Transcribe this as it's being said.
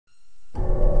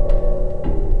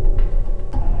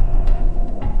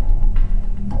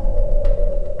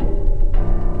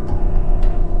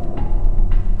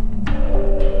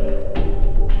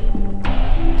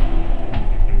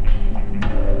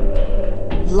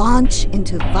Launch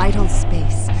into vital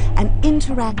space, an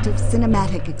interactive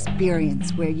cinematic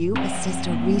experience where you assist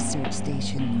a research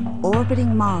station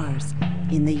orbiting Mars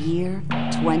in the year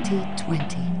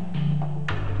 2020.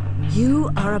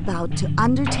 You are about to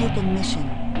undertake a mission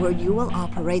where you will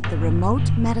operate the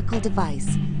remote medical device,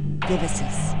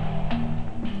 Vivisys.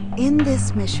 In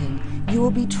this mission, you will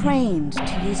be trained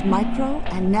to use micro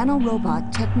and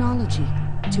nanorobot technology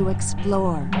to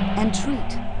explore and treat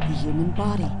the human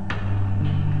body.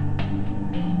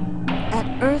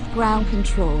 At Earth Ground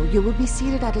Control, you will be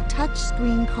seated at a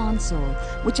touch-screen console,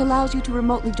 which allows you to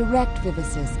remotely direct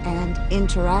Vivisys and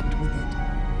interact with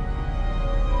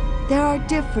it. There are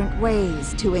different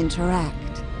ways to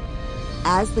interact.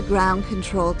 As the ground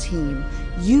control team,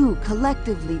 you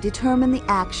collectively determine the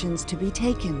actions to be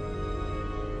taken.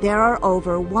 There are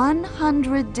over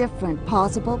 100 different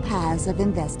possible paths of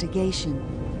investigation.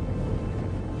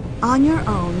 On your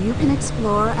own, you can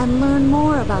explore and learn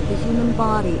more about the human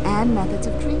body and methods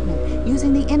of treatment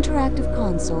using the interactive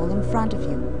console in front of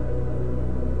you.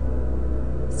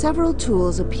 Several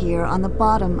tools appear on the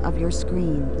bottom of your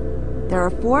screen. There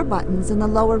are 4 buttons in the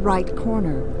lower right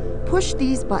corner. Push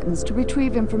these buttons to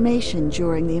retrieve information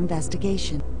during the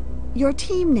investigation. Your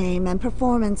team name and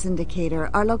performance indicator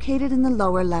are located in the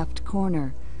lower left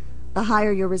corner. The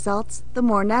higher your results, the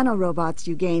more nanorobots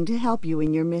you gain to help you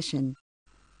in your mission.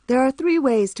 There are 3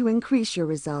 ways to increase your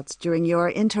results during your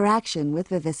interaction with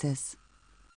Vivisys.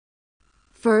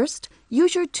 First,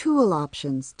 use your tool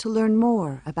options to learn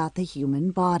more about the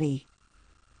human body.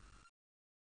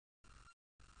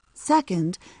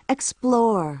 Second,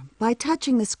 explore by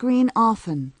touching the screen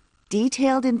often.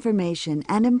 Detailed information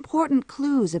and important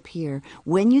clues appear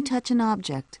when you touch an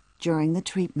object during the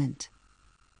treatment.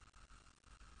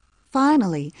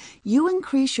 Finally, you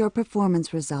increase your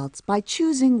performance results by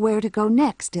choosing where to go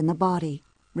next in the body.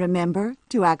 Remember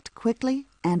to act quickly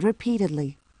and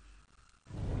repeatedly.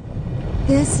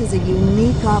 This is a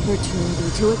unique opportunity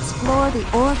to explore the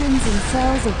organs and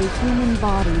cells of the human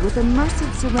body with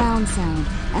immersive surround sound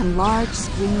and large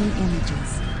screen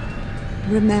images.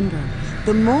 Remember,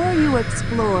 the more you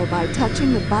explore by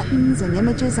touching the buttons and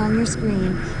images on your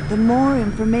screen, the more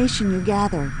information you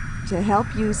gather to help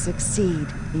you succeed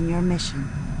in your mission.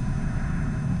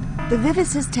 The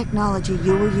Vivisys technology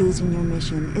you will use in your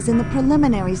mission is in the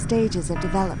preliminary stages of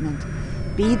development.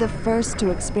 Be the first to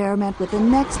experiment with the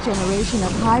next generation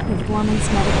of high-performance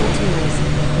medical tools,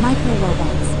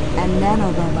 micro-robots and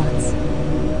nanorobots.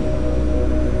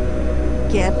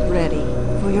 Get ready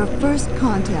for your first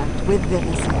contact with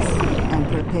Vivisys and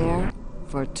prepare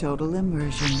for total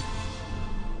immersion.